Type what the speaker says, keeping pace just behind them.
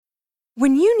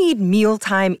When you need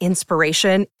mealtime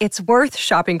inspiration, it's worth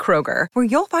shopping Kroger, where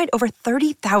you'll find over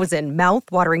 30,000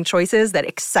 mouth-watering choices that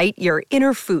excite your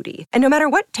inner foodie. And no matter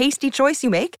what tasty choice you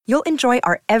make, you'll enjoy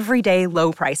our everyday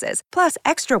low prices, plus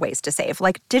extra ways to save,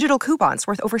 like digital coupons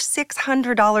worth over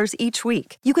 $600 each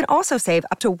week. You can also save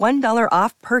up to $1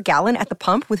 off per gallon at the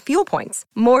pump with fuel points.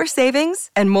 More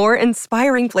savings and more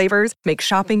inspiring flavors make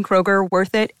shopping Kroger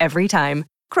worth it every time.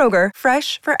 Kroger,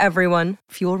 fresh for everyone.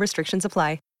 Fuel restrictions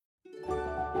apply.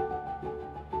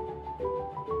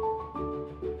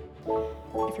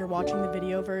 If you're watching the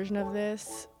video version of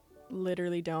this,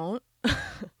 literally don't,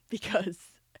 because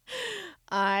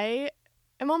I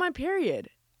am on my period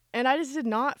and I just did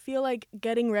not feel like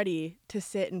getting ready to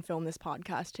sit and film this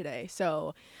podcast today.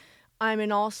 So I'm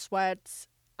in all sweats.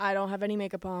 I don't have any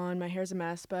makeup on. My hair's a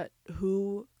mess, but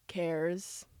who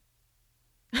cares?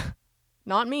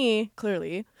 Not me,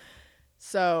 clearly.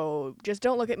 So just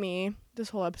don't look at me this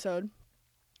whole episode.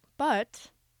 But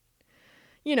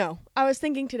you know, I was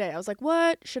thinking today, I was like,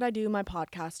 what should I do my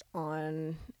podcast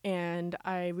on? And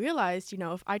I realized,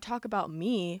 if I talk about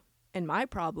me and my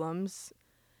problems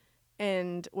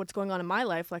and what's going on in my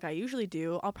life like I usually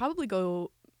do, I'll probably go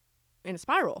in a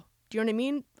spiral. Do you know what I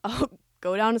mean? I'll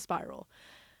go down a spiral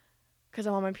because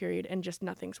I'm on my period and just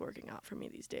nothing's working out for me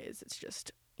these days. It's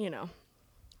just,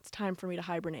 it's time for me to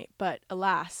hibernate. But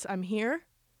alas, I'm here.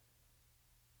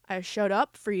 I showed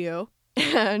up for you.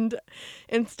 And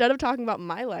instead of talking about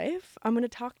my life, I'm going to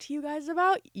talk to you guys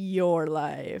about your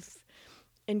life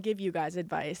and give you guys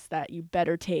advice that you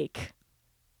better take.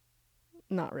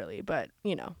 Not really, but,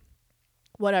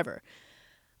 whatever.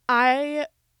 I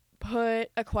put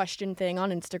a question thing on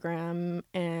Instagram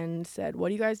and said, what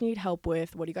do you guys need help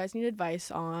with? What do you guys need advice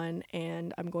on?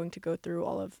 And I'm going to go through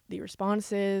all of the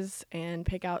responses and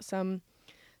pick out some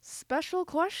special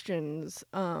questions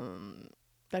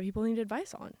that people need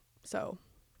advice on. So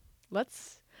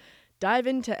let's dive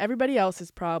into everybody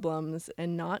else's problems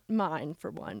and not mine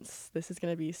for once. This is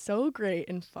going to be so great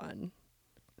and fun.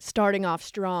 Starting off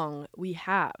strong, we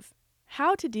have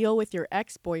how to deal with your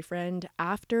ex-boyfriend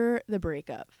after the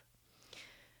breakup.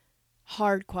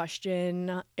 Hard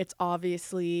question. It's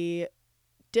obviously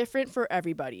different for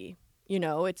everybody.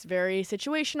 It's very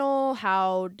situational.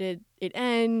 How did it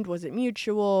end? Was it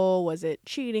mutual? Was it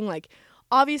cheating?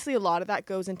 Obviously, a lot of that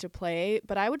goes into play,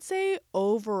 but I would say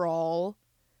overall,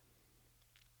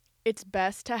 it's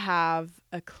best to have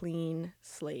a clean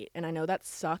slate. And I know that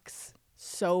sucks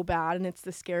so bad, and it's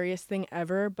the scariest thing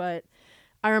ever, but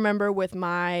I remember with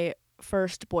my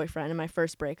first boyfriend and my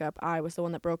first breakup, I was the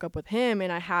one that broke up with him,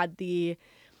 and I had the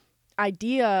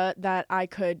idea that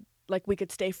we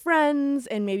could stay friends,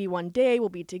 and maybe one day we'll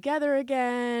be together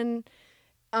again.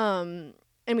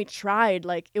 And we tried,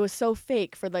 it was so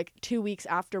fake for 2 weeks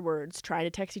afterwards, trying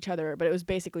to text each other, but it was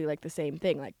basically the same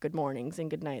thing, good mornings and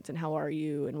good nights and how are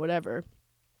you and whatever.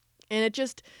 And it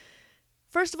just,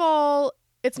 first of all,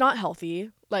 it's not healthy.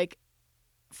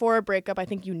 For a breakup, I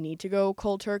think you need to go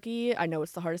cold turkey. I know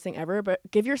it's the hardest thing ever, but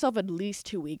give yourself at least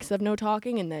 2 weeks of no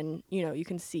talking, and then, you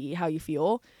can see how you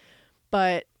feel.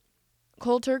 But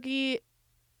cold turkey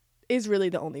is really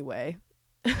the only way.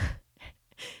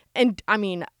 And,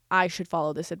 I should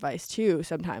follow this advice too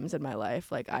sometimes in my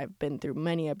life. I've been through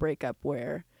many a breakup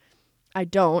where I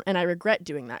don't, and I regret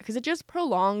doing that because it just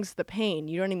prolongs the pain.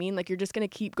 You know what I mean? You're just going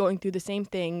to keep going through the same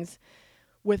things.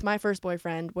 With my first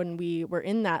boyfriend, when we were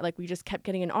in that, we just kept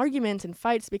getting in arguments and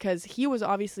fights because he was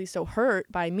obviously so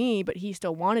hurt by me, but he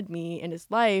still wanted me in his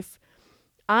life.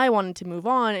 I wanted to move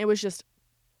on. It was just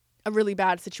a really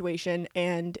bad situation,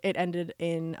 and it ended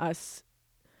in us,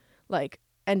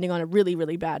 ending on a really,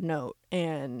 really bad note.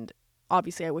 And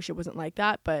obviously I wish it wasn't like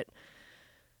that, but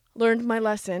learned my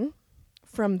lesson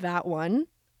from that one.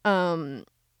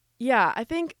 Yeah, I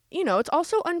think, it's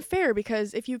also unfair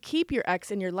because if you keep your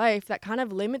ex in your life, that kind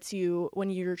of limits you when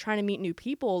you're trying to meet new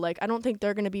people. I don't think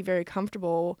they're going to be very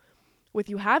comfortable with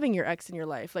you having your ex in your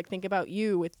life. Think about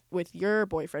you with your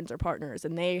boyfriends or partners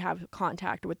and they have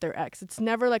contact with their ex. It's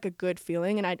never a good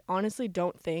feeling. And I honestly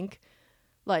don't think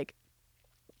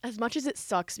as much as it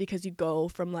sucks because you go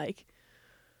from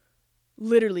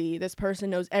literally this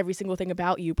person knows every single thing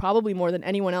about you, probably more than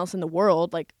anyone else in the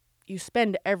world. You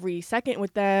spend every second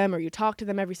with them or you talk to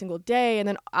them every single day, and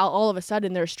then all of a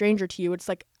sudden they're a stranger to you. It's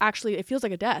actually, it feels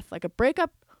like a death. A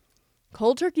breakup,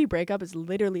 cold turkey breakup is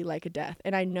literally like a death.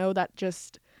 And I know that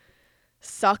just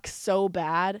sucks so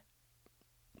bad,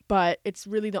 but it's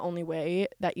really the only way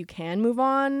that you can move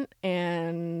on.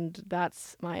 And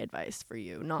that's my advice for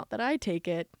you. Not that I take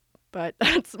it, but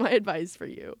that's my advice for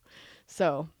you.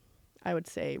 So I would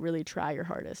say really try your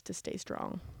hardest to stay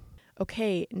strong.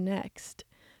 Okay, next.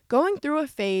 going through a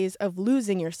phase of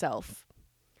losing yourself.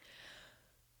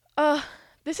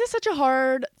 This is such a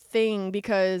hard thing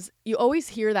because you always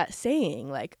hear that saying,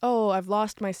 like, oh, I've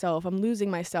lost myself, I'm losing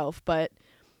myself, but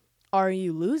are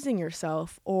you losing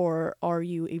yourself or are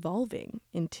you evolving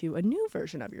into a new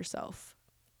version of yourself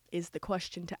is the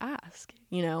question to ask,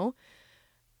 you know?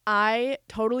 I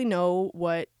totally know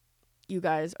what you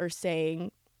guys are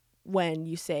saying when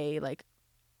you say, like,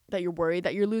 that you're worried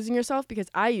that you're losing yourself, because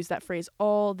I use that phrase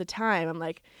all the time. I'm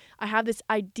like, I have this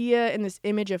idea and this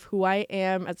image of who I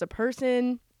am as a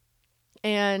person,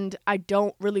 and I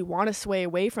don't really want to sway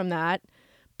away from that.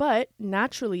 But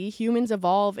naturally, humans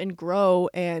evolve and grow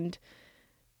and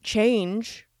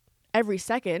change every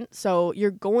second. So you're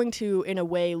going to, in a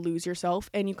way, lose yourself,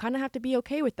 and you kind of have to be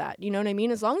okay with that. You know what I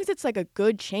mean? As long as it's like a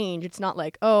good change, it's not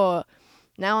like, oh,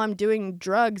 now I'm doing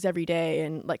drugs every day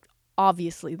and like,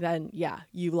 obviously then, yeah,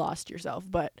 you lost yourself.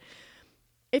 But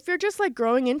if you're just like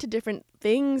growing into different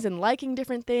things and liking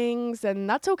different things, then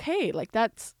that's okay. Like,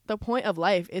 that's the point of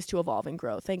life, is to evolve and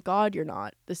grow. Thank God you're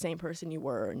not the same person you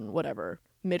were in whatever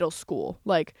middle school.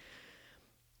 Like,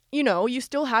 you know, you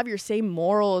still have your same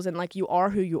morals and like you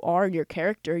are who you are in your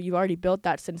character. You already built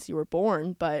that since you were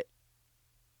born, but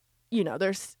you know,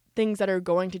 there's things that are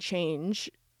going to change,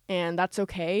 and that's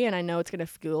okay. And I know it's going to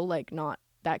feel like not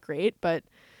that great, but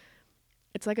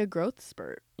it's like a growth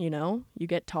spurt, you know? You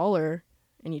get taller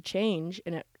and you change,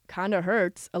 and it kind of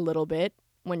hurts a little bit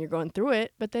when you're going through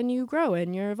it, but then you grow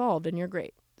and you're evolved and you're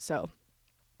great. So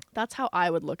that's how I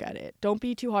would look at it. Don't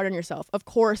be too hard on yourself. Of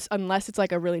course, unless it's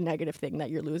like a really negative thing that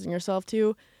you're losing yourself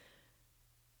to,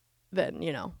 then,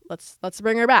 you know, let's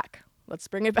bring her back. Let's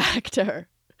bring it back to her,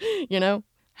 you know?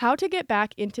 How to get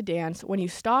back into dance when you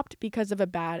stopped because of a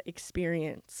bad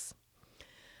experience.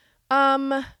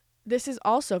 This is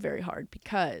also very hard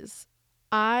because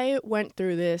I went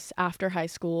through this after high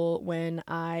school when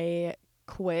I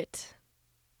quit.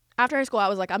 After high school, I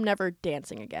was like, I'm never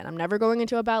dancing again. I'm never going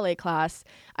into a ballet class.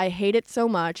 I hate it so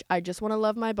much. I just want to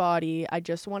love my body. I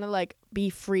just want to like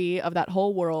be free of that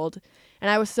whole world.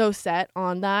 And I was so set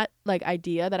on that like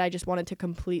idea that I just wanted to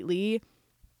completely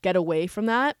get away from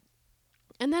that.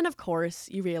 And then, of course,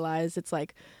 you realize it's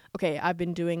like, okay, I've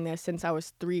been doing this since I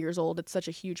was 3 years old. It's such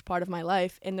a huge part of my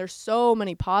life. And there's so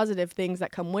many positive things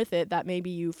that come with it that maybe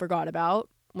you forgot about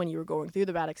when you were going through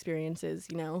the bad experiences,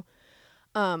 you know?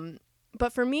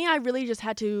 But for me, I really just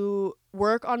had to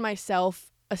work on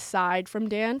myself aside from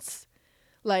dance,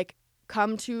 like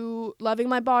come to loving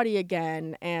my body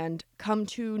again and come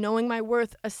to knowing my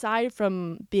worth aside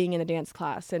from being in a dance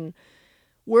class, and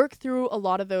work through a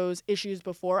lot of those issues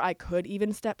before I could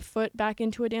even step foot back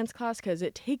into a dance class, because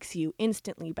it takes you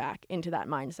instantly back into that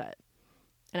mindset.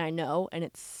 And I know, and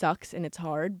it sucks and it's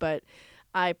hard, but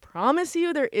I promise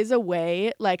you there is a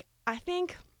way. Like, I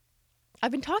think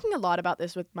I've been talking a lot about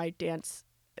this with my dance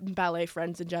and ballet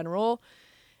friends in general,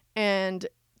 and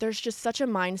there's just such a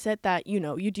mindset that, you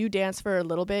know, you do dance for a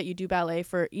little bit, you do ballet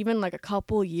for even like a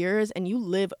couple years, and you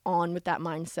live on with that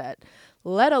mindset,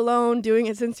 let alone doing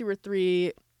it since you were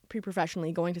 3,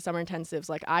 pre-professionally, going to summer intensives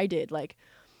like I did. Like,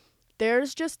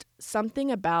 there's just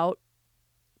something about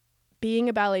being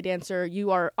a ballet dancer. You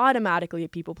are automatically a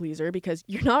people pleaser because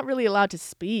you're not really allowed to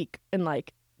speak and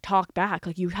like talk back.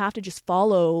 Like, you have to just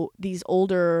follow these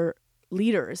older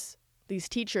leaders, these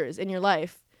teachers in your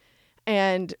life,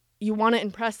 and you want to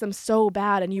impress them so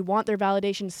bad, and you want their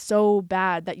validation so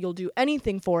bad that you'll do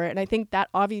anything for it. And I think that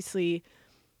obviously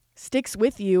sticks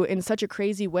with you in such a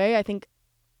crazy way. I think,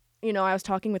 you know, I was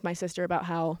talking with my sister about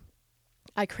how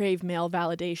I crave male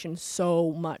validation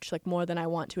so much, like more than I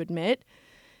want to admit.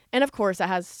 And of course, that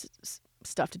has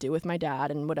stuff to do with my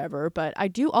dad and whatever. But I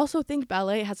do also think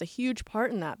ballet has a huge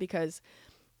part in that, because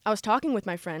I was talking with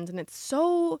my friends, and it's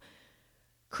so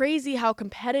crazy how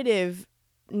competitive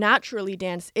naturally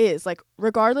dance is. Like,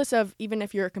 regardless of even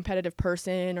if you're a competitive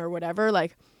person or whatever,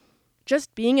 like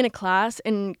just being in a class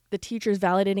and the teacher's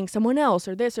validating someone else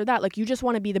or this or that, like, you just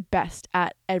want to be the best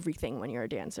at everything when you're a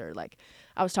dancer. Like,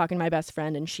 I was talking to my best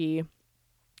friend, and she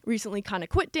recently kind of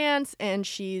quit dance, and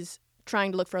she's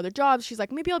trying to look for other jobs. She's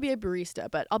like, maybe I'll be a barista,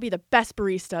 but I'll be the best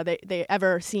barista they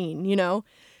ever seen, you know?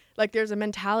 Like, there's a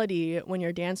mentality when you're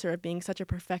a dancer of being such a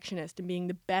perfectionist and being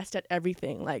the best at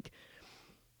everything. Like,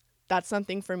 that's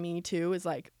something for me too, is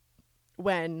like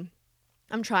when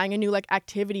I'm trying a new like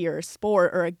activity or a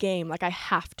sport or a game, like I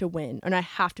have to win and I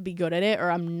have to be good at it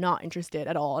or I'm not interested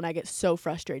at all. And I get so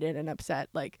frustrated and upset.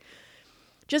 Like,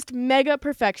 just mega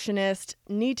perfectionist,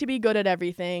 need to be good at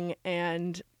everything.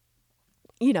 And,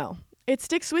 you know, it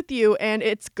sticks with you, and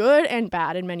it's good and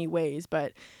bad in many ways.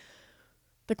 But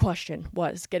the question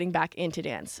was getting back into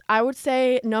dance. I would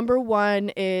say number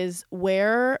one is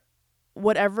wear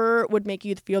whatever would make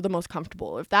you feel the most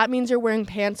comfortable. If that means you're wearing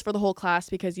pants for the whole class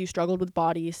because you struggled with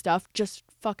body stuff, just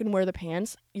fucking wear the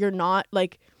pants. You're not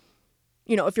like,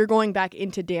 you know, if you're going back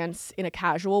into dance in a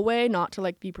casual way, not to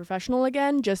like be professional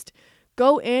again, just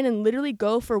go in and literally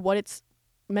go for what it's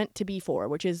meant to be for,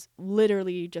 which is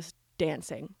literally just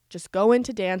dancing. Just go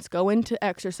into dance, go into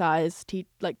exercise, treat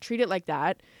it like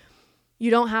that. You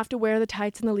don't have to wear the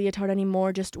tights and the leotard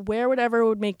anymore. Just wear whatever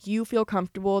would make you feel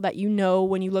comfortable, that you know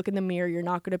when you look in the mirror you're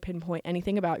not going to pinpoint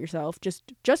anything about yourself.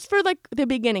 Just for like the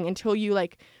beginning until you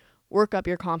like work up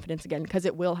your confidence again, because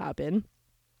it will happen.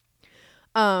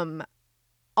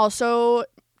 Also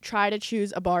try to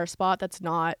choose a bar spot that's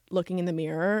not looking in the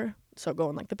mirror. So go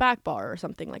in like the back bar or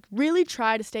something. Like really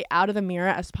try to stay out of the mirror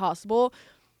as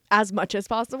much as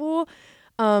possible.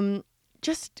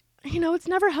 Just, you know, it's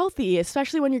never healthy,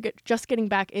 especially when you're just getting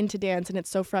back into dance, and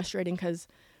it's so frustrating because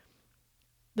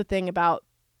the thing about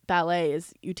ballet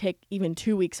is you take even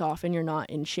 2 weeks off and you're not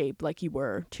in shape like you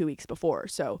were 2 weeks before.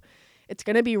 So it's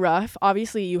going to be rough.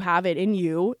 Obviously, you have it in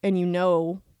you and you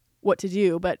know what to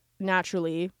do, but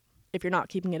naturally, if you're not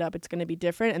keeping it up, it's going to be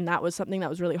different. And that was something that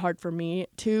was really hard for me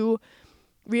to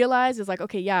realize, is like,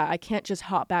 okay, yeah, I can't just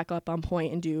hop back up on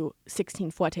point and do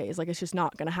 16 fouettes. Like, it's just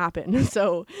not going to happen.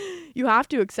 So you have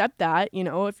to accept that, you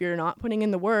know, if you're not putting in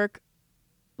the work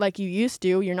like you used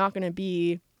to, you're not going to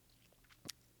be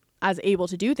as able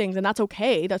to do things. And that's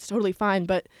okay. That's totally fine.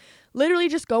 But literally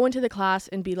just go into the class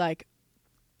and be like,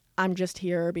 I'm just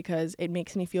here because it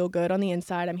makes me feel good on the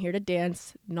inside. I'm here to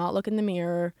dance, not look in the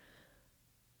mirror,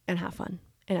 and have fun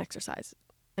and exercise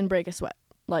and break a sweat.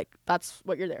 Like, that's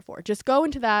what you're there for. Just go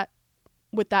into that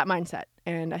with that mindset,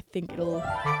 and I think it'll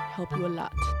help you a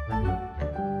lot.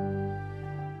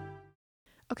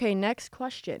 Okay, next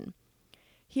question.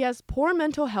 He has poor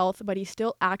mental health, but he's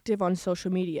still active on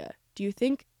social media. Do you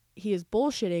think he is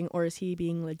bullshitting, or is he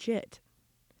being legit?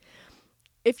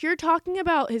 If you're talking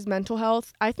about his mental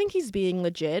health, I think he's being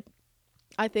legit.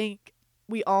 I think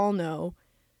we all know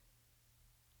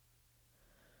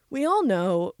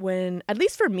when, at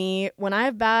least for me, when I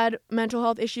have bad mental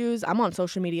health issues, I'm on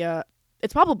social media.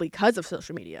 It's probably because of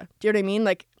social media. Do you know what I mean?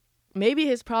 Like, maybe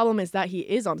his problem is that he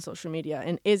is on social media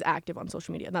and is active on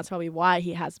social media. And that's probably why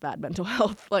he has bad mental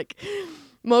health. Like,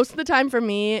 most of the time for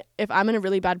me, if I'm in a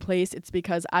really bad place, it's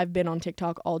because I've been on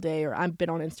TikTok all day, or I've been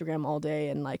on Instagram all day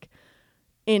and like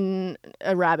in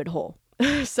a rabbit hole.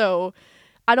 So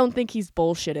I don't think he's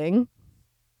bullshitting.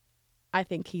 I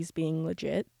think he's being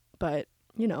legit, but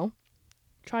you know,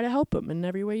 try to help him in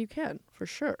every way you can, for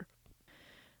sure.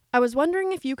 I was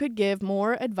wondering if you could give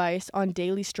more advice on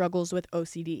daily struggles with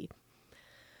OCD.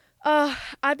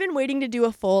 I've been waiting to do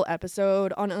a full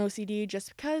episode on OCD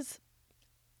just because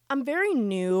I'm very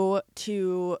new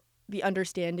to the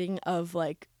understanding of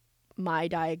like my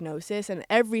diagnosis, and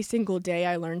every single day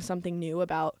I learn something new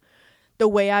about the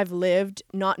way I've lived,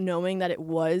 not knowing that it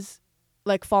was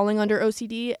like falling under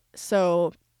OCD.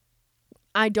 So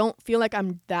I don't feel like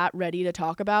I'm that ready to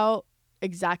talk about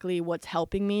exactly what's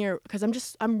helping me, or because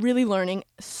I'm really learning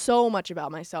so much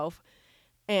about myself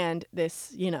and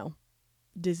this, you know,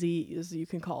 disease, you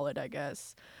can call it, I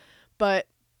guess, or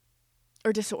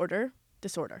disorder,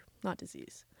 not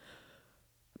disease.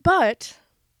 But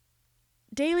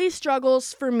daily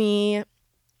struggles for me,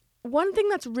 one thing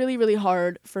that's really, really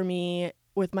hard for me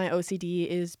with my OCD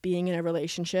is being in a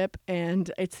relationship, and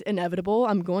it's inevitable.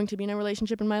 I'm going to be in a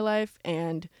relationship in my life,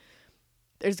 and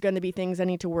there's going to be things I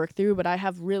need to work through, but I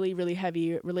have really, really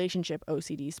heavy relationship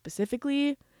OCD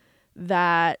specifically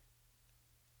that,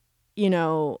 you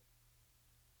know,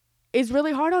 is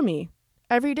really hard on me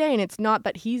every day. And it's not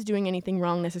that he's doing anything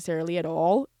wrong necessarily at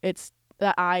all. It's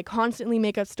that I constantly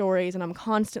make up stories,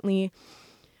 and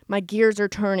my gears are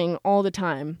turning all the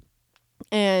time.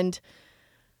 And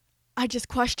I just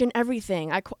question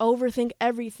everything. I overthink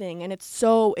everything, and it's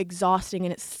so exhausting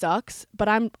and it sucks. But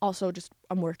I'm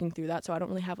working through that, so I don't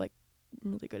really have like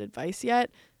really good advice yet.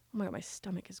 Oh my God, my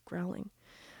stomach is growling.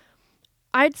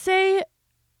 I'd say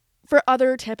for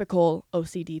other typical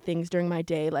OCD things during my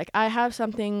day, like I have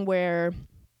something where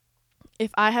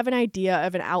if I have an idea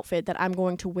of an outfit that I'm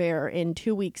going to wear in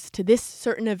 2 weeks to this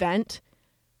certain event,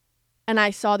 and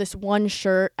I saw this one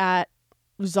shirt at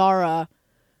Zara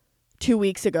 2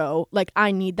 weeks ago, like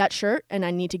I need that shirt and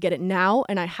I need to get it now,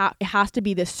 and it has to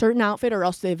be this certain outfit or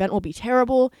else the event will be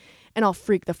terrible and I'll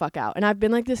freak the fuck out. And I've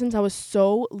been like this since I was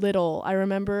so little. I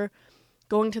remember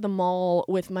going to the mall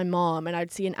with my mom, and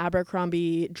I'd see an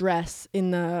Abercrombie dress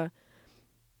on the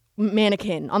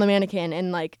mannequin,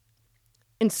 and like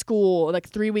in school, like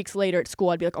 3 weeks later at school,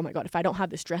 I'd be like, oh my God, if I don't have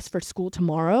this dress for school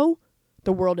tomorrow,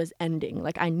 the world is ending.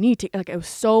 Like I need to, like I was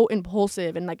so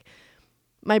impulsive, and like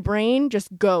my brain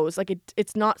just goes, like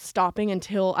it's not stopping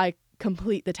until I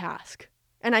complete the task.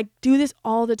 And I do this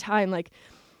all the time, like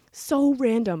so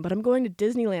random, but I'm going to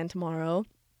Disneyland tomorrow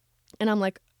and I'm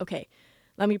like, okay,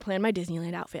 let me plan my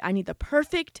Disneyland outfit. I need the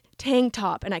perfect tank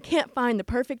top and I can't find the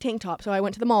perfect tank top. So I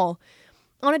went to the mall.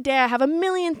 On a day I have a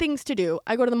million things to do,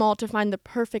 I go to the mall to find the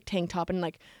perfect tank top, and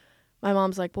like my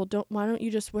mom's like, well, why don't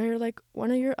you just wear like one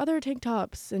of your other tank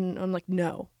tops? And I'm like,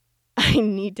 no, I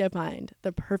need to find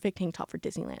the perfect tank top for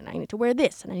Disneyland. I need to wear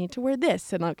this and I need to wear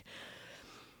this. And like,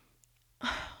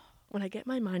 when I get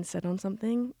my mind set on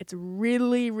something, it's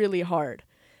really, really hard.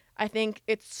 I think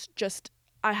it's just,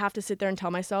 I have to sit there and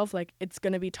tell myself like, it's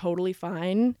going to be totally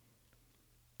fine.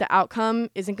 The outcome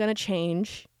isn't going to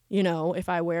change. You know, if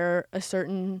I wear a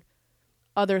certain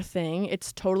other thing,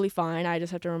 it's totally fine. I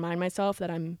just have to remind myself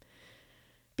that I'm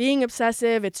being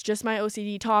obsessive. It's just my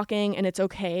OCD talking, and it's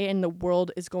okay. And the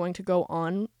world is going to go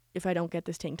on if I don't get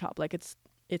this tank top. Like it's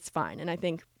fine. And I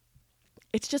think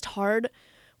it's just hard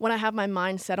when I have my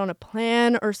mind set on a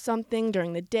plan or something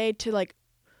during the day to like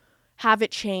have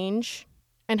it change,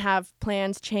 and have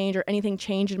plans change or anything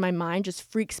change in my mind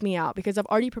just freaks me out, because I've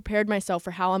already prepared myself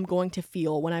for how I'm going to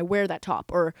feel when I wear that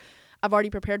top, or I've already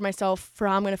prepared myself for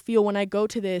how I'm going to feel when I go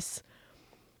to this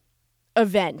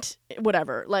event,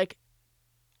 whatever. Like,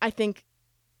 I think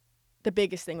the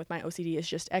biggest thing with my OCD is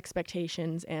just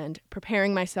expectations and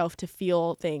preparing myself to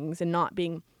feel things and not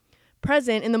being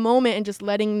present in the moment and just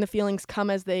letting the feelings come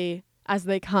as they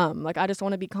come. Like, I just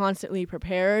want to be constantly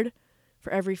prepared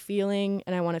for every feeling,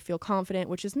 and I want to feel confident,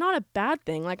 which is not a bad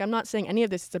thing. Like, I'm not saying any of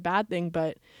this is a bad thing,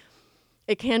 but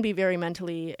it can be very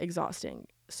mentally exhausting.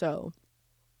 So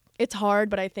it's hard,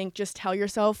 but I think just tell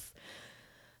yourself,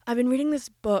 I've been reading this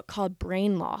book called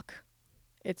Brain Lock.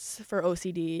 It's for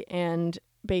OCD, and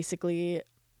basically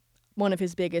one of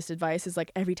his biggest advice is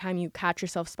like, every time you catch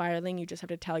yourself spiraling, you just have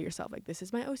to tell yourself like, this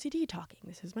is my OCD talking.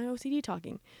 This is my OCD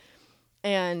talking.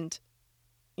 And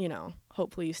you know,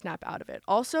 hopefully you snap out of it.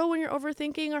 Also, when you're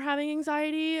overthinking or having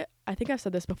anxiety, I think I've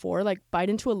said this before, like bite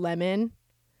into a lemon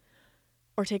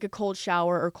or take a cold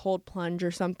shower or cold plunge or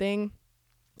something.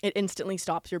 It instantly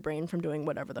stops your brain from doing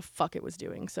whatever the fuck it was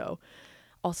doing. So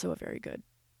also a very good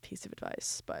piece of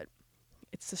advice, but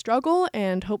it's a struggle,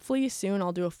 and hopefully soon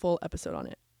I'll do a full episode on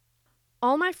it.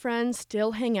 All my friends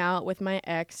still hang out with my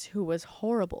ex who was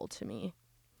horrible to me.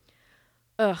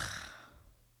 Ugh.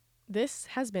 This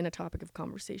has been a topic of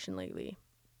conversation lately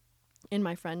in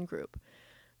my friend group,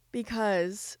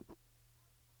 because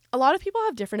a lot of people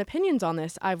have different opinions on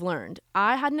this, I've learned.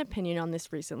 I had an opinion on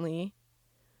this recently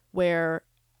where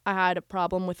I had a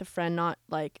problem with a friend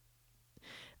like,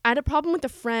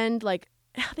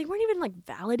 they weren't even like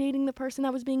validating the person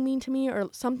that was being mean to me or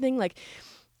something. Like,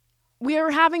 we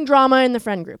were having drama in the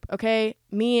friend group, okay?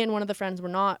 Me and one of the friends were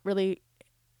not really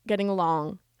getting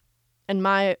along, and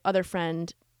my other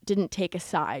friend didn't take a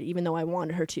side, even though I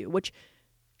wanted her to, which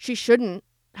she shouldn't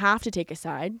have to take a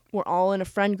side. We're all in a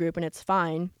friend group and it's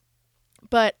fine.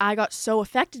 But I got so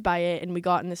affected by it, and we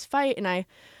got in this fight, and I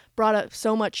brought up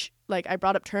so much, like I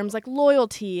brought up terms like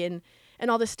loyalty and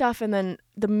all this stuff. And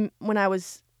then when I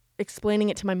was explaining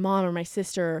it to my mom or my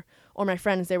sister or my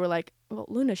friends, they were like, well,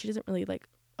 Luna, she doesn't really like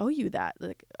owe you that.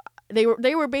 Like they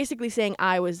were basically saying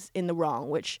I was in the wrong,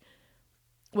 which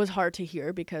was hard to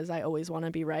hear because I always want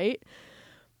to be right.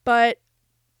 But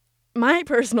my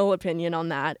personal opinion on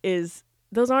that is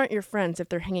those aren't your friends if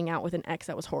they're hanging out with an ex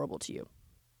that was horrible to you.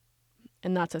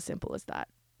 And that's as simple as that.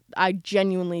 I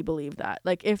genuinely believe that.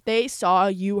 Like, if they saw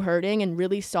you hurting and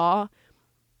really saw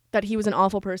that he was an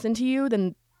awful person to you,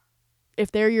 then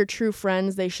if they're your true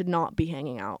friends, they should not be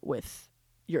hanging out with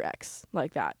your ex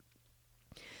like that.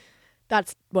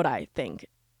 That's what I think.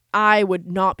 I would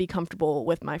not be comfortable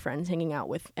with my friends hanging out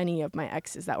with any of my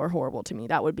exes that were horrible to me.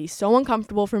 That would be so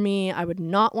uncomfortable for me. I would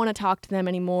not want to talk to them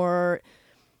anymore.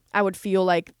 I would feel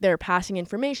like they're passing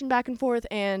information back and forth,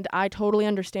 and I totally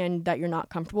understand that you're not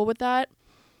comfortable with that.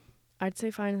 I'd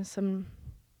say try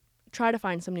to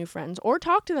find some new friends, or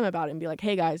talk to them about it and be like,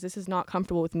 hey guys, this is not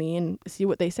comfortable with me, and see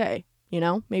what they say. You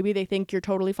know, maybe they think you're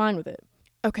totally fine with it.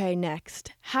 Okay,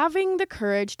 next. Having the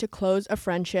courage to close a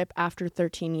friendship after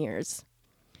 13 years.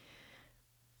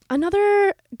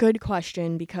 Another good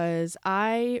question, because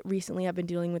I recently have been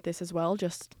dealing with this as well,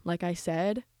 just like I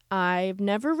said. I've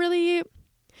never really,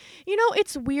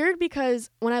 it's weird because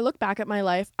when I look back at my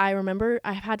life, I remember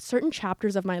I've had certain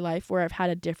chapters of my life where I've had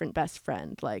a different best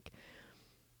friend, like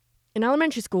in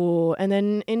elementary school and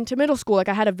then into middle school. Like,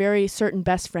 I had a very certain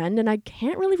best friend, and I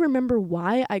can't really remember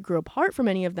why I grew apart from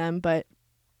any of them, but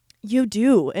You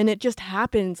do. And it just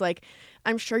happens. Like,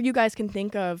 I'm sure you guys can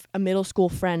think of a middle school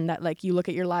friend that, like, you look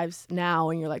at your lives now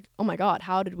and you're like, oh my God,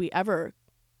 how did we ever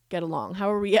get along?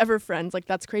 How are we ever friends? Like,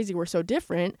 that's crazy. We're so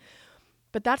different.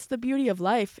 But that's the beauty of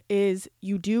life, is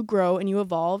you do grow and you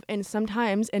evolve. And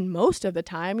sometimes, and most of the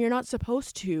time, you're not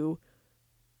supposed to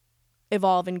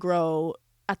evolve and grow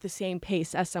at the same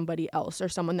pace as somebody else or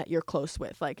someone that you're close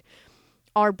with. Like,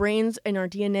 our brains and our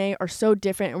DNA are so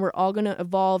different, and we're all going to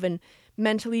evolve and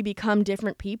mentally become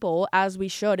different people, as we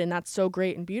should. And that's so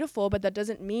great and beautiful. But that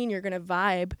doesn't mean you're going to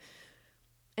vibe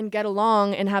and get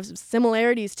along and have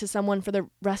similarities to someone for the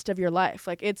rest of your life.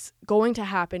 Like, it's going to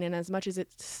happen. And as much as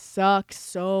it sucks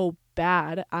so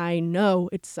bad, I know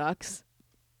it sucks,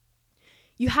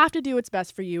 you have to do what's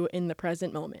best for you in the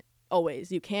present moment. Always.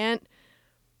 You can't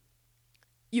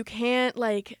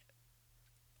like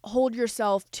hold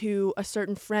yourself to a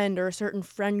certain friend or a certain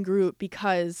friend group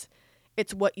because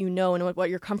it's what you know and what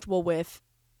you're comfortable with,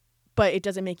 but it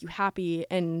doesn't make you happy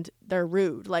and they're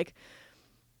rude. Like,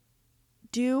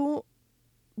 do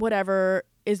whatever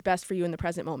is best for you in the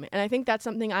present moment. And I think that's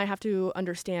something I have to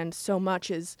understand so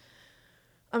much, is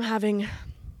I'm having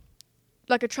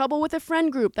like a trouble with a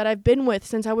friend group that I've been with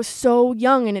since I was so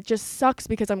young, and it just sucks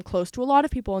because I'm close to a lot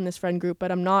of people in this friend group,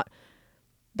 but I'm not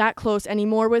that close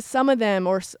anymore with some of them,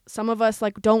 or some of us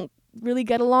like don't really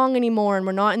get along anymore, and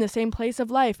we're not in the same place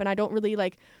of life, and I don't really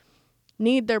like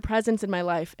need their presence in my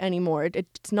life anymore.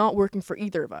 It's not working for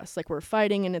either of us. Like, we're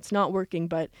fighting and it's not working,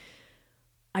 but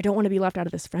I don't want to be left out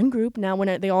of this friend group now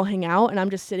when they all hang out and I'm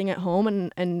just sitting at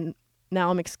home and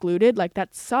now I'm excluded. Like,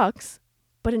 that sucks.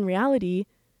 But in reality,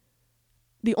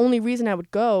 the only reason I would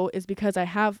go is because I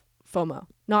have FOMO,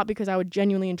 not because I would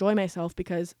genuinely enjoy myself,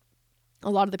 because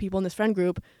a lot of the people in this friend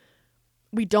group,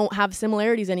 we don't have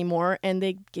similarities anymore and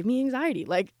they give me anxiety.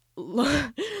 Like,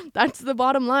 that's the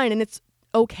bottom line, and it's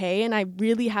okay. And I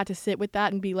really had to sit with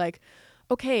that and be like,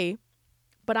 okay,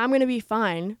 but I'm going to be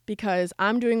fine because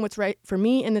I'm doing what's right for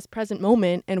me in this present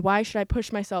moment. And why should I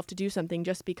push myself to do something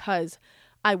just because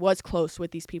I was close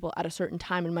with these people at a certain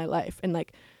time in my life, and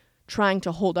like trying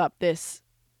to hold up this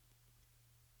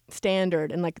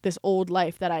standard and like this old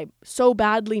life that I so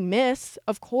badly miss.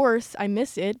 Of course I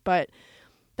miss it, but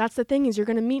that's the thing, is you're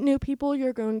going to meet new people,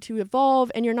 you're going to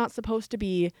evolve, and you're not supposed to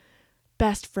be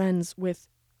best friends with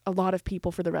a lot of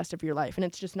people for the rest of your life, and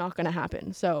it's just not going to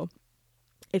happen. So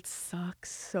it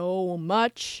sucks so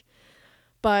much,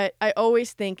 but I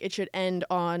always think it should end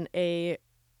on a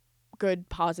good,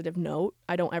 positive note.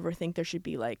 I don't ever think there should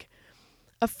be like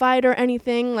a fight or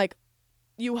anything. Like,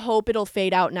 you hope it'll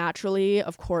fade out naturally.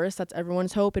 Of course, that's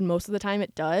everyone's hope, and most of the time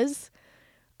it does.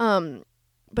 But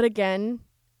again,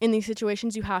 in these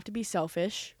situations, you have to be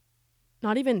selfish.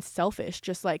 Not even selfish,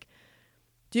 just like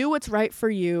do what's right for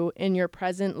you in your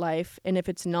present life. And if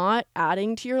it's not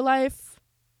adding to your life,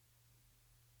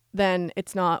 then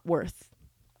it's not worth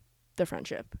the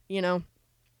friendship, you know?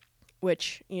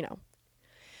 Which, you know,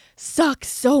 sucks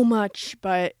so much,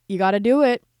 but you gotta do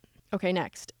it. Okay,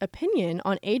 next. Opinion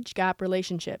on age gap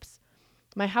relationships.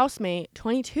 My housemate,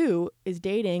 22, is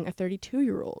dating a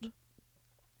 32-year-old.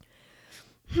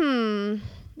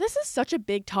 This is such a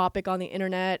big topic on the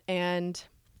internet, and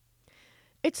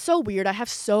it's so weird. I have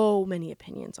so many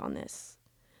opinions on this.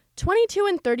 22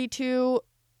 and 32,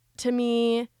 to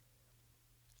me,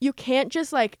 you can't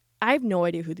just like, I have no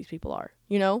idea who these people are,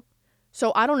 you know?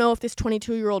 So I don't know if this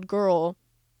 22-year-old girl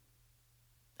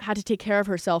had to take care of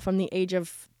herself from the age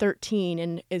of 13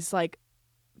 and is like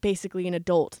basically an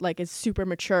adult, like is super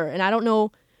mature. And I don't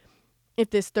know if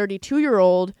this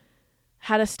 32-year-old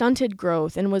had a stunted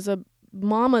growth and was a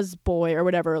mama's boy or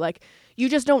whatever. Like, you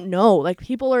just don't know. Like,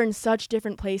 people are in such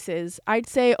different places. I'd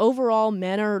say overall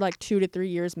men are like 2 to 3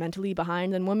 years mentally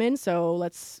behind than women. So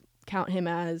let's count him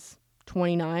as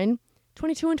 29,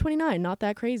 22 and 29. Not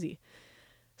that crazy.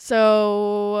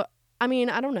 So, I mean,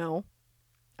 I don't know.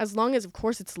 As long as, of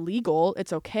course, it's legal,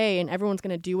 it's okay, and everyone's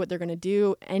going to do what they're going to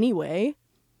do anyway.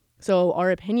 So our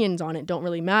opinions on it don't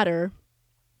really matter.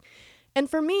 And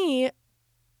for me,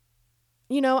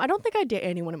 you know, I don't think I'd date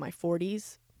anyone in my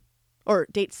 40s or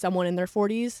date someone in their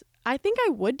 40s. I think I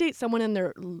would date someone in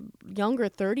their younger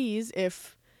 30s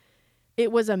if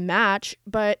it was a match,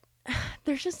 but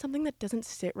there's just something that doesn't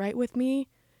sit right with me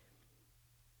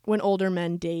when older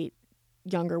men date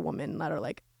younger women that are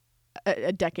like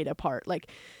a decade apart. Like,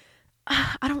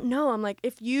 I don't know. I'm like,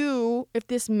 if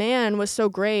this man was so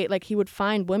great, like, he would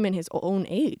find women his own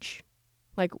age.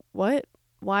 Like, what?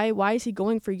 Why is he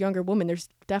going for younger women? There's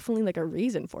definitely like a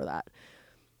reason for that,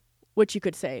 which you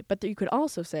could say. But you could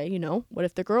also say, you know, what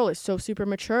if the girl is so super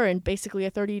mature and basically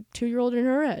a 32-year-old in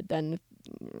her head? Then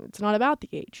it's not about the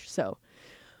age. So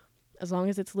As long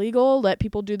as it's legal, let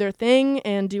people do their thing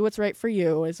and do what's right for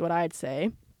you is what I'd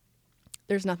say.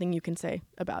 There's nothing you can say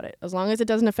about it. As long as it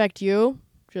doesn't affect you,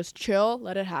 just chill,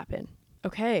 let it happen.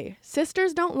 Okay,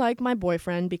 sisters don't like my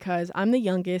boyfriend because I'm the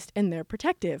youngest and they're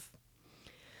protective.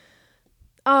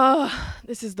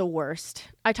 This is the worst.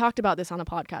 I talked about this on a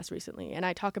podcast recently, and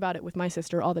I talk about it with my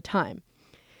sister all the time.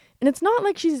 And it's not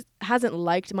like she hasn't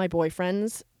liked my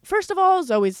boyfriends. First of all,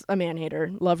 Zoe's a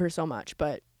man-hater. Love her so much,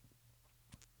 but,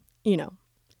 you know,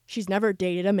 she's never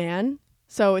dated a man,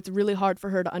 so it's really hard for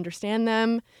her to understand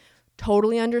them.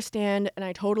 Totally understand, and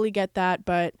I totally get that,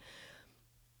 but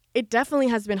it definitely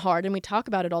has been hard, and we talk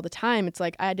about it all the time. It's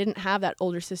like I didn't have that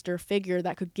older sister figure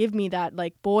that could give me that,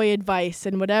 like, boy advice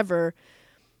and whatever.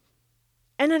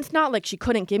 And it's not like she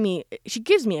couldn't give me, she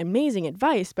gives me amazing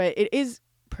advice, but it is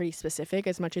pretty specific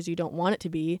as much as you don't want it to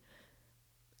be.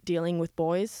 Dealing with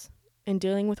boys and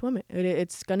dealing with women.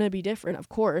 It's going to be different, of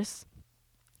course.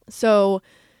 So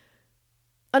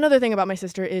another thing about my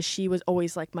sister is she was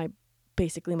always like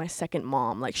basically my second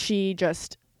mom. Like she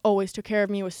just always took care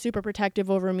of me, was super protective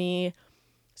over me.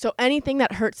 So anything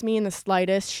that hurts me in the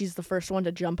slightest, she's the first one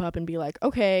to jump up and be like,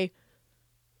 okay,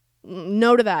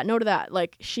 no to that.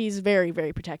 Like she's very,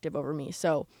 very protective over me.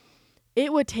 So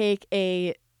it would take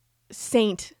a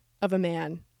saint of a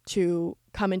man to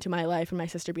come into my life and my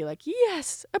sister be like,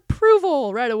 yes,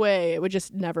 approval right away. It would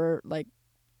just never like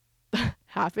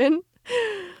happen.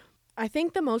 I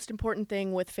think the most important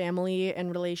thing with family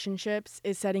and relationships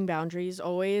is setting boundaries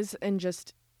always, and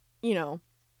just, you know,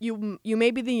 you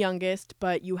may be the youngest,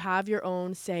 but you have your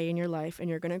own say in your life and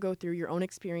you're going to go through your own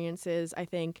experiences. I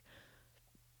think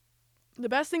the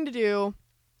best thing to do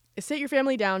is sit your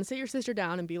family down, sit your sister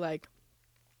down and be like,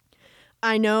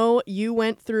 I know you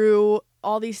went through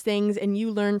all these things and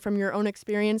you learned from your own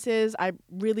experiences. I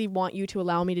really want you to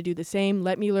allow me to do the same.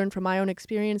 Let me learn from my own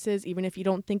experiences, even if you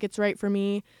don't think it's right for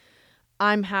me.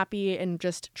 I'm happy, and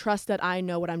just trust that I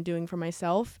know what I'm doing for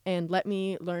myself, and let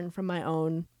me learn from my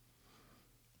own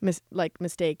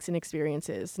mistakes and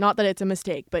experiences. Not that it's a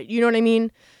mistake, but you know what I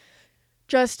mean?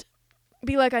 Just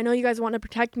be like, I know you guys want to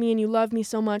protect me and you love me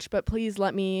so much, but please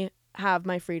let me have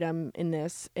my freedom in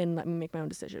this and let me make my own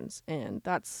decisions. And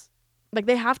that's like,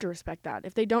 they have to respect that.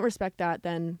 If they don't respect that,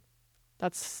 then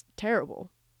that's terrible.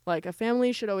 Like a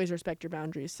family should always respect your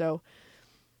boundaries. So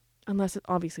unless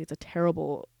obviously it's a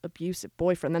terrible abusive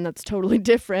boyfriend, then that's totally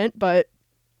different. But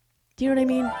do you know what I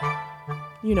mean?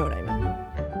 You know what I mean.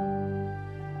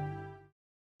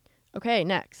 Okay,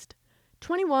 next.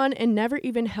 21 and never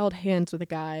even held hands with a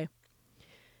guy.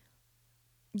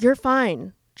 You're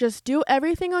fine. Just do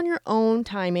everything on your own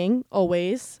timing,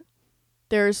 always.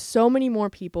 There's so many more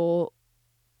people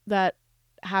that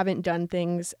haven't done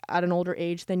things at an older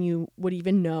age than you would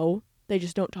even know. They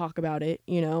just don't talk about it,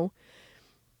 you know?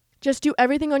 Just do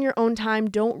everything on your own time.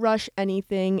 Don't rush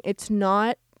anything. It's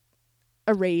not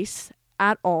a race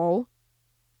at all.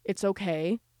 It's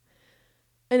okay.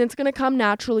 And it's going to come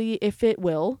naturally if it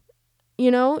will.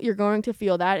 You know, you're going to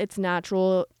feel that. It's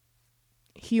natural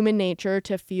human nature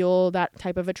to feel that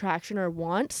type of attraction or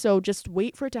want. So just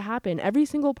wait for it to happen. Every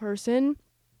single person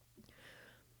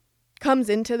comes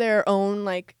into their own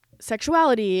like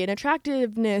sexuality and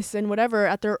attractiveness and whatever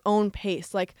at their own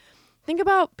pace. Like think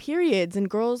about periods and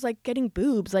girls like getting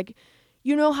boobs. Like,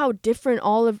 you know how different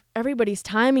all of everybody's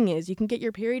timing is. You can get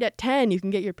your period at 10, you can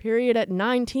get your period at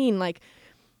 19. Like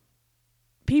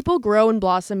people grow and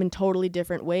blossom in totally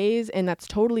different ways, and that's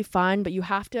totally fine, but you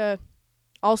have to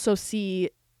also see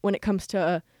when it comes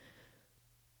to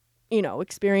you know,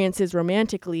 experiences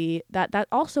romantically, that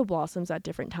also blossoms at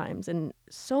different times. And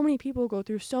so many people go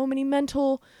through so many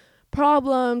mental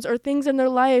problems or things in their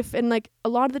life, and like a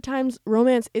lot of the times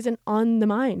romance isn't on the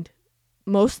mind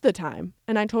most of the time,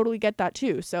 and I totally get that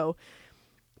too. So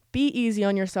be easy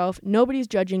on yourself. Nobody's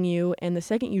judging you, and the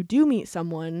second you do meet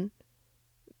someone,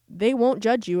 they won't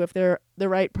judge you if they're the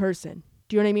right person.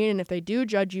 Do you know what I mean? And if they do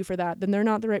judge you for that, then they're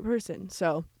not the right person.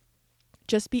 So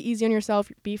just be easy on yourself.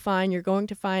 Be fine. You're going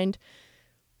to find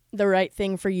the right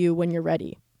thing for you when you're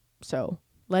ready. So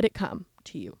let it come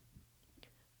to you.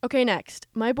 Okay, next.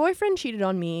 My boyfriend cheated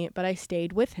on me, but I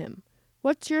stayed with him.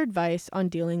 What's your advice on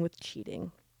dealing with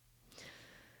cheating?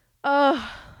 I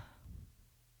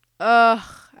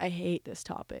hate this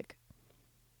topic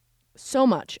so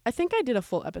much. I think I did a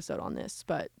full episode on this,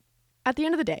 but at the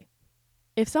end of the day,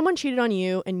 if someone cheated on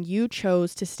you and you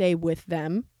chose to stay with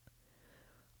them,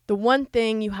 the one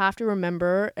thing you have to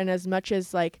remember, and as much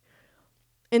as like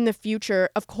in the future,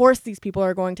 of course these people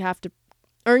are going to have to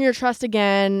earn your trust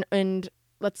again, and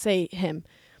let's say him,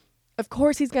 of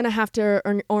course he's going to have to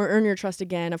earn your trust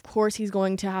again. Of course he's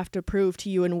going to have to prove to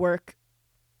you and work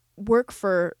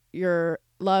for your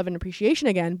love and appreciation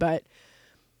again. But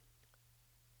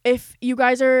if you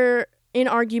guys are in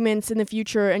arguments in the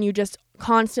future and you just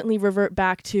constantly revert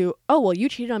back to, oh, well, you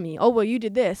cheated on me. Oh, well, you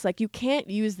did this. Like, you can't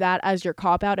use that as your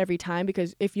cop out every time,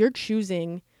 because if you're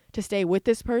choosing to stay with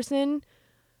this person,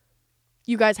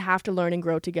 you guys have to learn and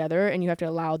grow together, and you have to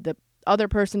allow the other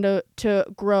person to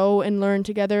grow and learn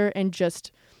together. And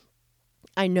just,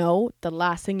 I know the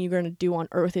last thing you're going to do on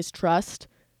earth is trust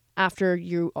after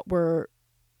you were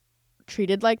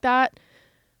treated like that.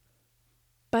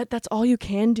 But that's all you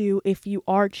can do if you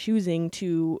are choosing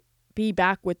to be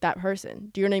back with that person.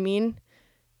 Do you know what I mean?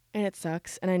 And it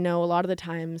sucks. And I know a lot of the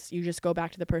times you just go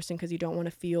back to the person because you don't want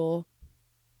to feel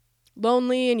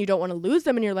lonely and you don't want to lose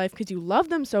them in your life because you love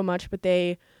them so much, but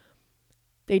they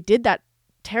did that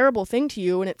terrible thing to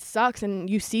you and it sucks, and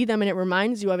you see them and it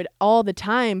reminds you of it all the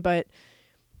time. But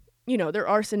you know, there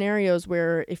are scenarios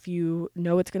where if you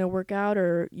know it's going to work out,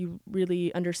 or you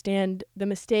really understand the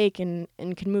mistake and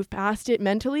can move past it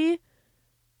mentally,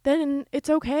 then it's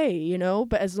okay, you know?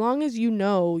 But as long as you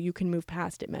know you can move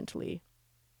past it mentally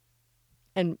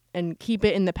and keep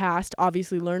it in the past,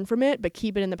 obviously learn from it, but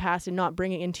keep it in the past and not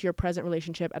bring it into your present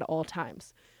relationship at all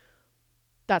times.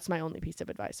 That's my only piece of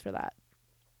advice for that.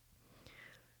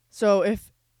 So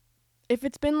if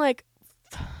it's been like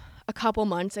a couple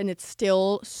months and it's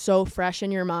still so fresh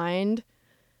in your mind,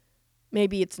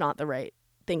 maybe it's not the right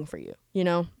thing for you, you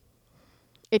know?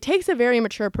 It takes a very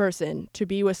mature person to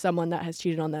be with someone that has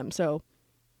cheated on them. So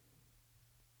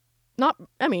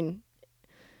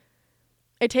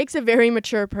it takes a very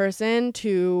mature person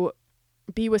to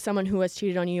be with someone who has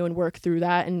cheated on you and work through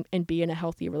that and be in a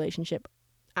healthy relationship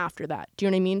after that. Do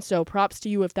you know what I mean? So props to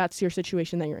you if that's your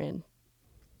situation that you're in.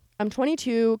 I'm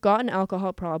 22, got an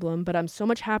alcohol problem, but I'm so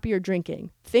much happier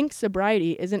drinking. Think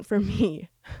sobriety isn't for me.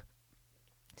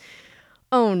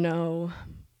 Oh no.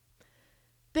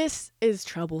 This is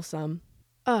troublesome.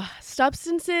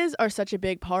 Substances are such a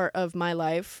big part of my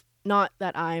life. Not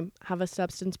that I have a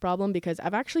substance problem, because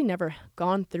I've actually never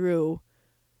gone through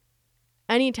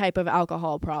any type of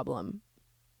alcohol problem.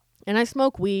 And I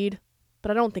smoke weed,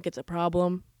 but I don't think it's a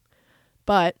problem.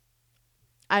 But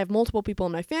I have multiple people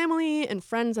in my family and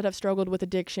friends that have struggled with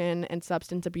addiction and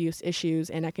substance abuse issues.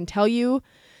 And I can tell you,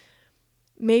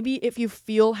 maybe if you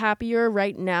feel happier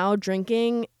right now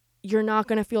drinking, you're not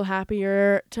going to feel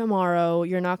happier tomorrow.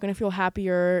 You're not going to feel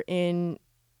happier in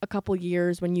a couple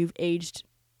years when you've aged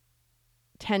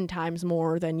 10 times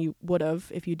more than you would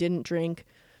have if you didn't drink.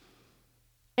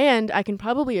 And I can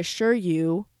probably assure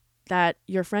you that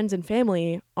your friends and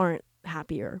family aren't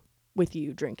happier with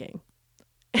you drinking.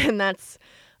 And that's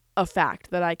a fact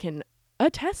that I can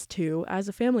attest to as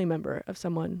a family member of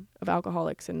someone, of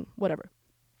alcoholics and whatever.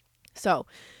 So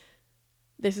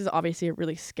this is obviously a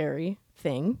really scary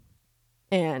thing.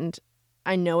 And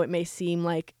I know it may seem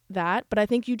like that, but I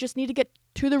think you just need to get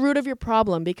to the root of your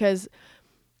problem, because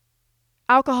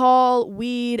alcohol,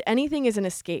 weed, anything is an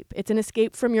escape. It's an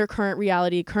escape from your current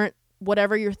reality, current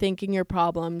whatever you're thinking, your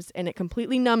problems, and it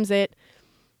completely numbs it.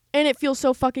 And it feels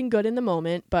so fucking good in the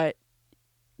moment, but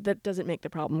that doesn't make the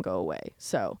problem go away.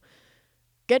 So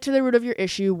get to the root of your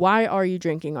issue. Why are you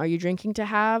drinking? Are you drinking to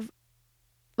have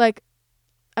like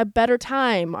a better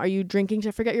time? Are you drinking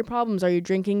to forget your problems? Are you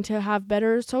drinking to have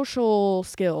better social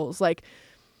skills? Like,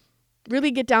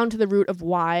 really get down to the root of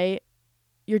why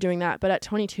you're doing that. But at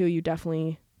 22, you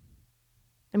definitely,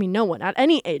 no one at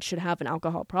any age should have an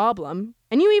alcohol problem.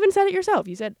 And you even said it yourself.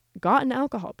 You said, got an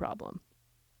alcohol problem.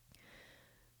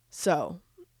 So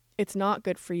it's not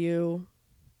good for you.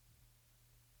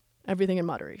 Everything in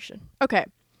moderation. Okay.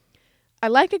 I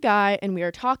like a guy and we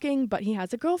are talking, but he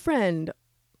has a girlfriend.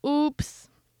 Oops.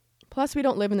 Plus, we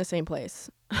don't live in the same place.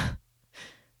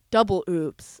 Double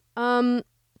oops.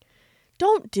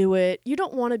 Don't do it. You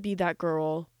don't want to be that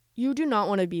girl. You do not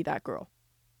want to be that girl.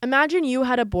 Imagine you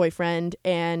had a boyfriend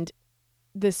and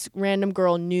this random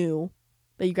girl knew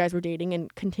that you guys were dating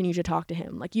and continued to talk to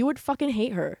him. Like, you would fucking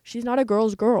hate her. She's not a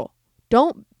girl's girl.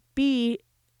 Don't be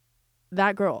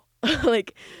that girl.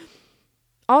 Like,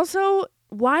 also,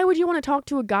 why would you want to talk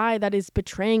to a guy that is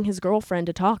betraying his girlfriend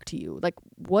to talk to you? Like,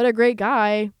 what a great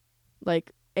guy.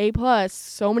 Like, A+,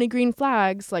 so many green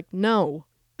flags. Like, no.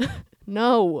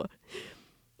 No.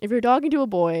 If you're talking to a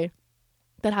boy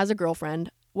that has a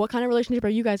girlfriend, what kind of relationship are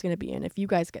you guys going to be in if you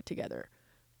guys get together?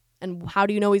 And how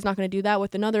do you know he's not going to do that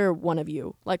with another one of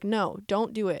you? Like, no,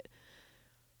 don't do it.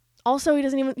 Also, you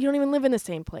don't even live in the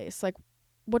same place. Like,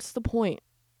 what's the point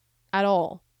at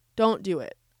all? Don't do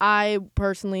it. I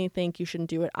personally think you shouldn't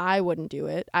do it. I wouldn't do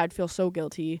it. I'd feel so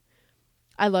guilty.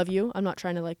 I love you. I'm not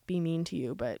trying to like be mean to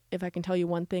you, but if I can tell you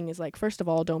one thing is like, first of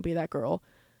all, don't be that girl.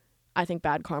 I think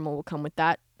bad karma will come with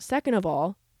that. Second of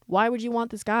all, why would you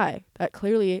want this guy that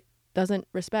clearly doesn't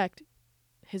respect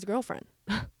his girlfriend?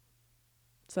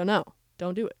 So no,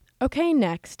 don't do it. Okay,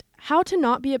 next, how to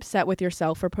not be upset with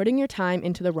yourself for putting your time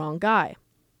into the wrong guy.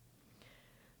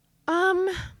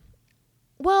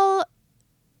 Well,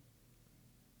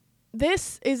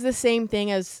 this is the same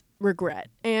thing as regret.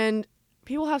 And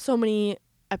people have so many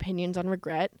opinions on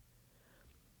regret.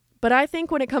 But I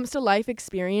think when it comes to life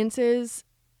experiences,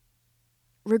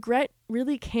 regret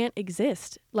really can't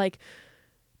exist. Like,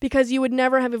 because you would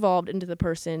never have evolved into the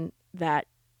person that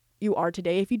you are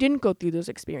today if you didn't go through those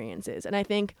experiences. And I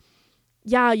think,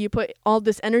 yeah, you put all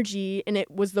this energy and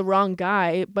it was the wrong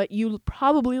guy, but you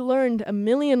probably learned a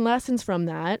million lessons from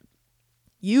that.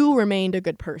 You remained a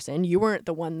good person. You weren't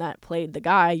the one that played the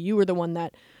guy. You were the one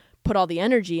that put all the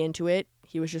energy into it.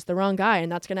 He was just the wrong guy,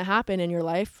 and that's going to happen in your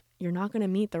life. You're not going to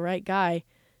meet the right guy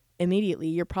immediately.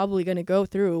 You're probably going to go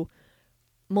through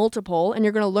multiple, and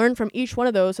you're going to learn from each one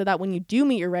of those so that when you do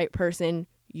meet your right person,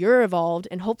 you're evolved,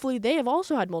 and hopefully they have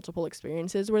also had multiple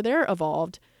experiences where they're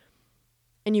evolved,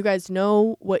 and you guys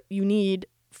know what you need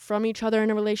from each other in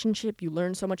a relationship. You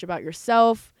learn so much about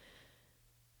yourself,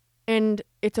 and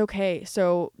it's okay.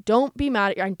 So don't be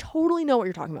mad. I totally know what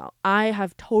you're talking about. I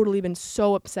have totally been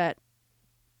so upset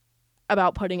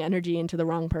about putting energy into the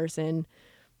wrong person,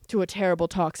 to a terrible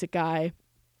toxic guy,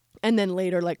 and then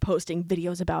later like posting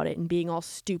videos about it and being all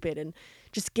stupid and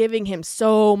just giving him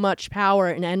so much power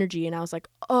and energy. And I was like,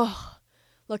 oh,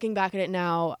 looking back at it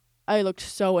now, I looked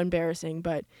so embarrassing.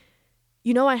 But,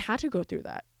 I had to go through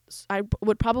that. I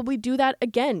would probably do that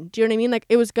again. Do you know what I mean? Like,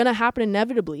 it was going to happen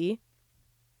inevitably.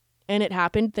 And it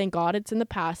happened. Thank God it's in the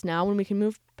past now when we can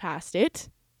move past it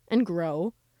and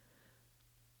grow.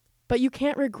 But you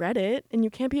can't regret it and you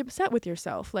can't be upset with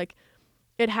yourself. Like,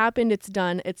 it happened, it's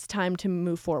done, it's time to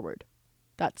move forward.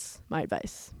 That's my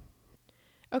advice.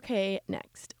 Okay,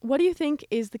 next. What do you think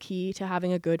is the key to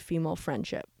having a good female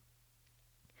friendship?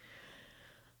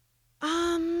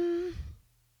 I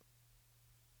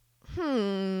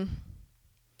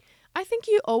think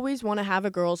you always want to have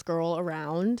a girl's girl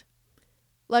around.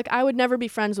 Like, I would never be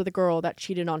friends with a girl that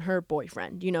cheated on her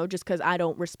boyfriend, just because I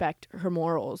don't respect her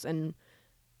morals, and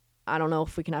I don't know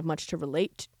if we can have much to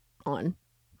relate on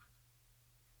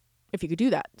if you could do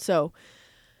that. So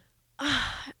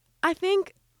I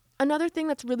think another thing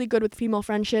that's really good with female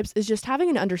friendships is just having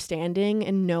an understanding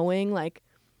and knowing, like,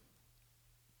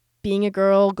 being a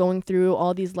girl going through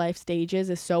all these life stages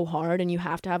is so hard, and you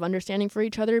have to have understanding for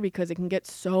each other because it can get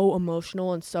so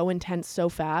emotional and so intense so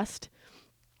fast.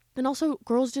 And also,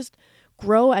 girls just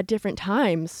grow at different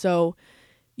times, so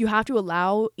you have to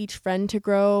allow each friend to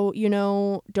grow,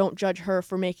 don't judge her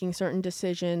for making certain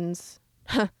decisions.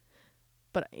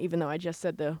 But even though I just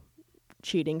said the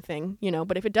cheating thing,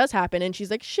 but if it does happen and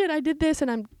she's like, shit, I did this and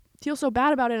I feel so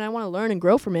bad about it and I want to learn and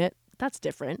grow from it, that's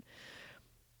different.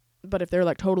 But if they're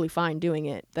like totally fine doing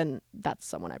it, then that's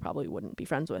someone I probably wouldn't be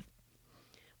friends with.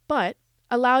 But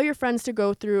allow your friends to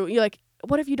go through,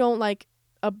 what if you don't like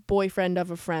a boyfriend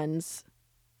of a friend's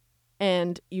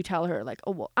and you tell her like,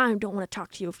 oh, well, I don't want to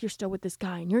talk to you if you're still with this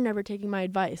guy and you're never taking my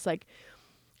advice. Like,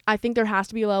 I think there has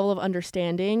to be a level of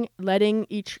understanding, letting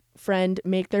each friend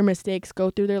make their mistakes,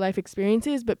 go through their life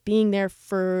experiences, but being there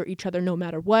for each other no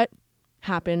matter what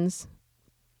happens,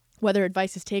 whether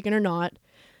advice is taken or not,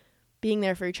 being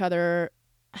there for each other,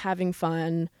 having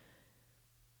fun,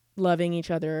 loving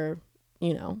each other,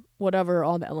 whatever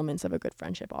all the elements of a good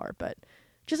friendship are. But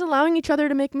just allowing each other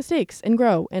to make mistakes and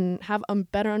grow and have a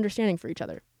better understanding for each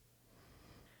other.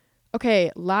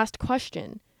 Okay, last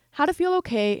question. How to feel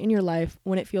okay in your life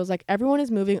when it feels like everyone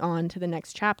is moving on to the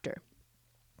next chapter.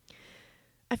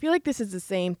 I feel like this is the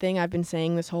same thing I've been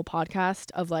saying this whole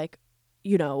podcast of like,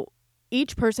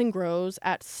 each person grows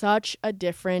at such a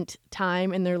different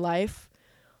time in their life.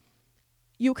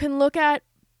 You can look at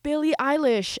Billie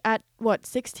Eilish at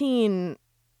 16,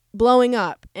 blowing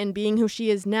up and being who she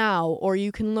is now, or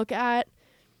you can look at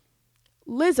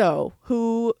Lizzo,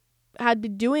 who had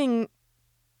been doing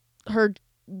her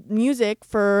music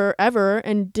forever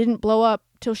and didn't blow up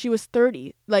till she was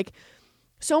 30. Like,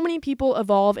 so many people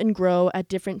evolve and grow at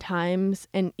different times,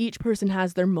 and each person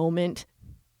has their moment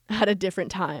at a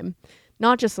different time.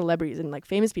 Not just celebrities and like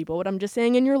famous people, but I'm just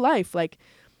saying in your life, like,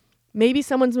 maybe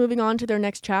someone's moving on to their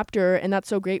next chapter and that's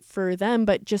so great for them,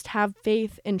 but just have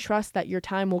faith and trust that your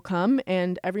time will come,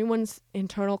 and everyone's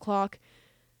internal clock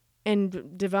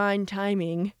and divine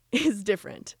timing is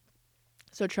different.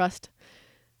 So trust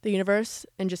the universe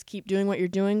and just keep doing what you're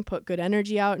doing. Put good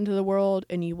energy out into the world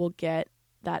and you will get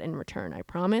that in return. I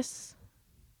promise.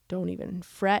 Don't even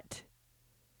fret.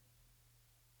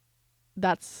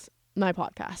 That's my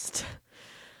podcast.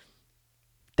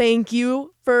 Thank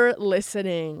you for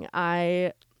listening.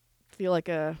 I feel like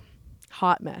a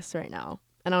hot mess right now,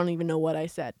 and I don't even know what I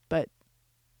said, but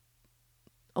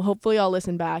hopefully I'll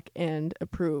listen back and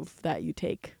approve that you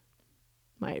take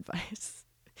my advice.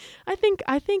 I think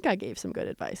I gave some good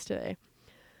advice today.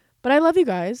 But I love you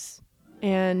guys,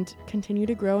 and continue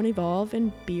to grow and evolve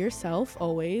and be yourself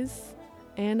always,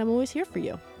 and I'm always here for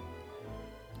you.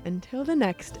 Until the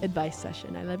next advice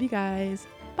session, I love you guys.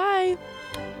 Bye.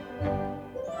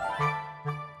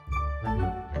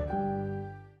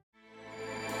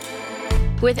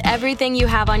 With everything you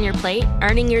have on your plate,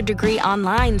 earning your degree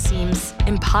online seems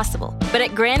impossible. But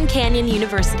at Grand Canyon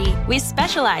University, we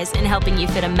specialize in helping you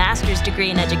fit a master's degree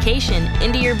in education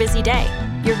into your busy day.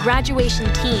 Your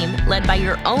graduation team, led by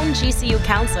your own GCU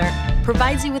counselor,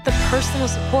 provides you with the personal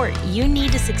support you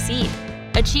need to succeed.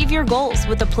 Achieve your goals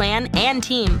with a plan and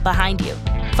team behind you.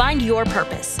 Find your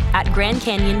purpose at Grand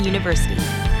Canyon University.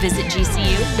 Visit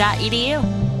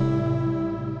gcu.edu.